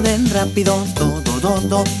 Naden rápido, do, do, do,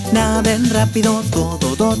 do. Naden rápido, do,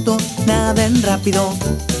 do, do, do. Naden rápido.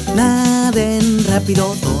 Naden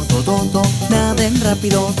rápido, do, do, do, do. Naden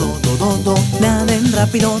rápido, do, do, do, do. Naden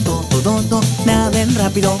rápido, do, do, do, do. Naden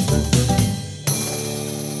rápido.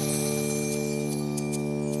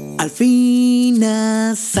 Al fin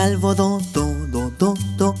a salvo, do, do, do, do,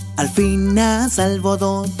 do. Al fin a salvo,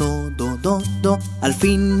 do, do, do, do, do. Al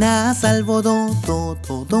fin a salvo, do, do,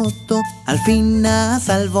 do, do, do. Al fin a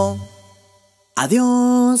salvo.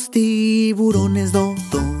 Adiós tiburones, do,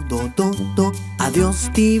 do, do, do, do.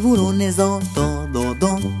 Adiós tiburones, do, do, do,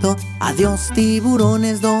 do, do. Adiós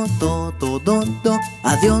tiburones, do, do, do, do, do.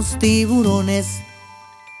 Adiós tiburones.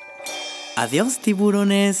 Adiós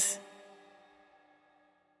tiburones.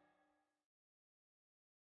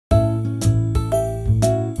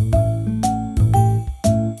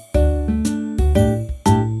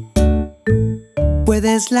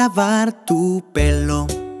 Puedes lavar tu pelo.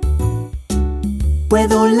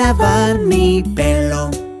 Puedo lavar mi pelo.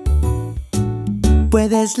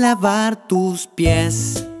 Puedes lavar tus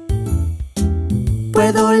pies.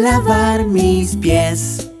 Puedo lavar mis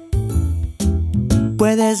pies.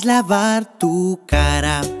 Puedes lavar tu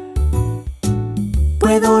cara.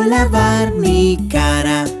 Puedo lavar mi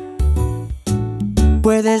cara.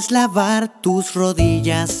 Puedes lavar tus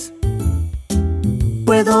rodillas.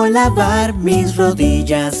 Puedo lavar mis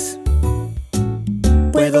rodillas.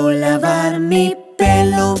 Puedo lavar mi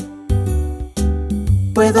pelo.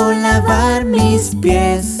 Puedo lavar mis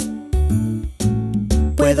pies.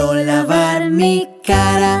 Puedo lavar mi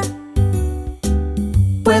cara.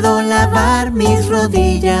 Puedo lavar mis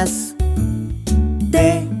rodillas.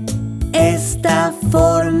 De esta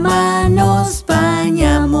forma nos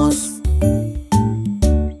bañamos.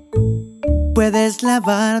 Puedes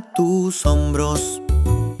lavar tus hombros.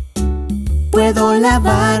 Puedo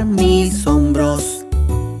lavar mis hombros.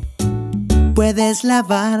 Puedes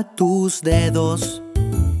lavar tus dedos.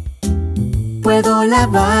 Puedo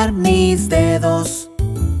lavar mis dedos.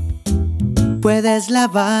 Puedes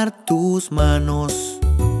lavar tus manos.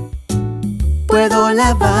 Puedo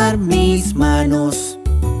lavar mis manos.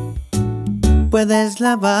 Puedes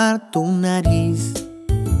lavar tu nariz.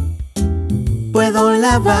 Puedo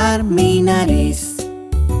lavar mi nariz.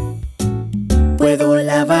 Puedo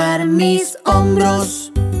lavar mis hombros.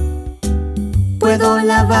 Puedo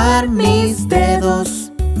lavar mis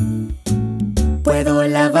dedos. Puedo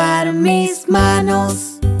lavar mis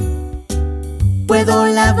manos. Puedo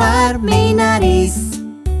lavar mi nariz.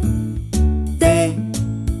 De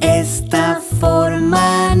esta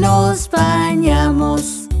forma nos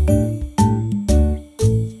bañamos.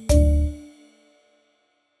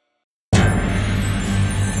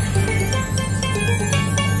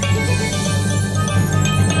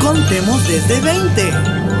 Contemos desde 20.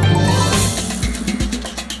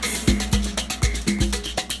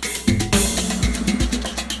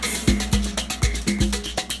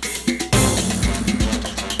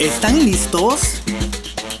 ¿Están listos?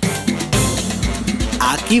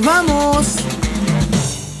 ¡Aquí vamos!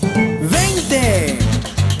 20,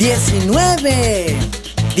 19,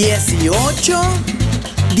 18,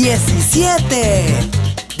 17,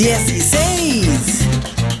 16,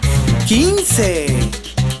 15,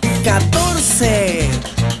 14,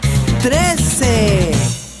 13,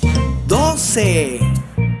 12,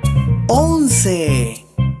 11,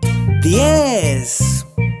 10,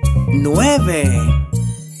 9,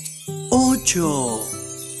 8,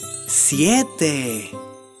 7,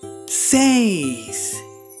 6,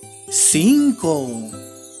 5,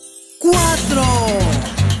 4,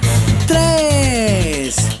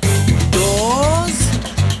 3, 2,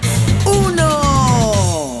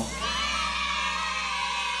 1.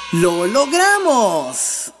 ¡Lo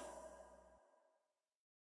logramos!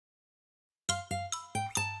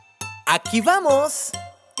 ¡Aquí vamos!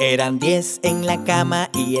 Eran 10 en la cama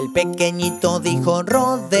y el pequeñito dijo: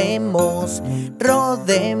 rodemos,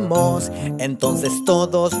 rodemos. Entonces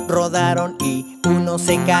todos rodaron y uno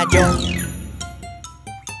se cayó.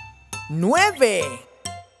 9.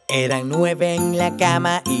 Eran 9 en la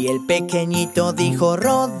cama y el pequeñito dijo: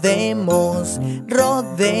 rodemos,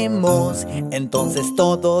 rodemos. Entonces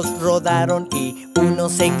todos rodaron y uno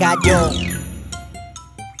se cayó.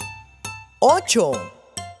 8.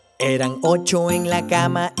 Eran 8 en la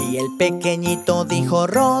cama y el pequeñito dijo: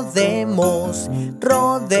 rodemos,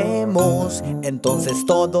 rodemos. Entonces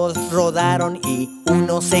todos rodaron y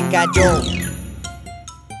uno se cayó.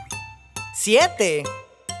 7.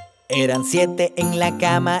 Eran 7 en la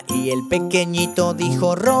cama y el pequeñito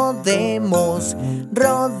dijo: rodemos,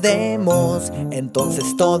 rodemos.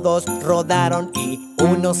 Entonces todos rodaron y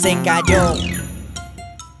uno se cayó.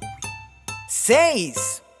 6.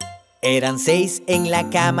 Eran 6 en la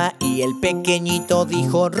cama y el pequeñito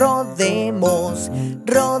dijo: rodemos,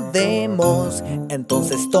 rodemos.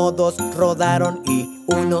 Entonces todos rodaron y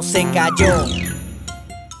uno se cayó.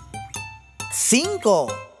 5.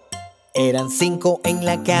 Eran 5 en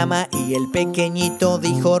la cama y el pequeñito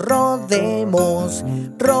dijo: rodemos,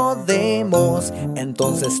 rodemos.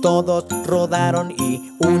 Entonces todos rodaron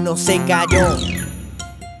y uno se cayó.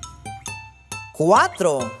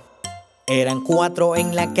 4. Eran 4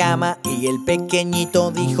 en la cama y el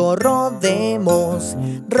pequeñito dijo: rodemos,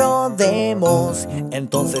 rodemos.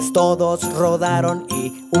 Entonces todos rodaron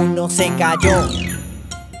y uno se cayó.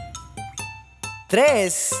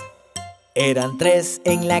 3. Eran 3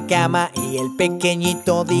 en la cama y el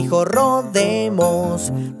pequeñito dijo: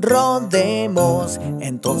 rodemos, rodemos.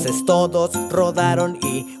 Entonces todos rodaron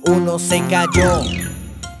y uno se cayó.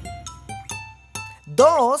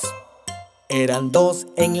 2. Eran 2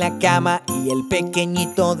 en la cama y el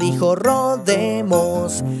pequeñito dijo: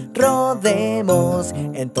 rodemos, rodemos.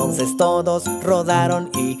 Entonces todos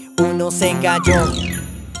rodaron y uno se cayó.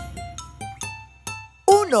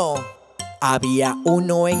 1. Había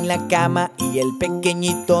 1 en la cama y el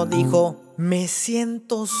pequeñito dijo: me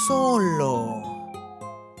siento solo.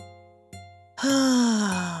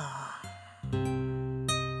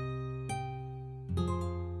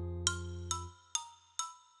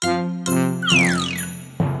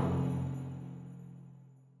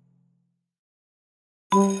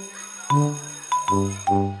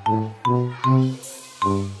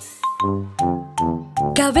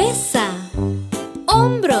 Cabeza,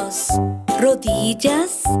 hombros,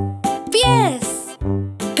 rodillas, pies.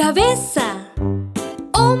 Cabeza,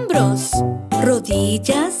 hombros,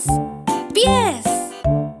 rodillas, pies.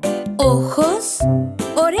 Ojos,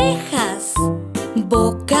 orejas,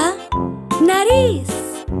 boca, nariz.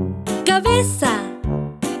 Cabeza,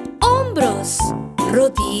 hombros,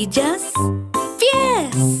 rodillas,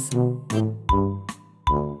 pies.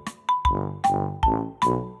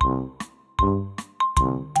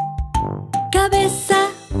 Cabeza,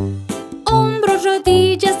 hombros,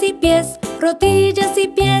 rodillas y pies, rodillas y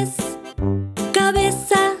pies.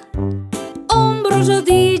 Cabeza, hombros,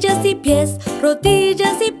 rodillas y pies,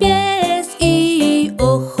 rodillas y pies. Y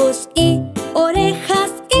ojos y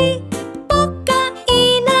orejas y boca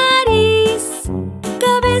y nariz.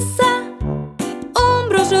 Cabeza,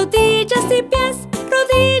 hombros, rodillas y pies,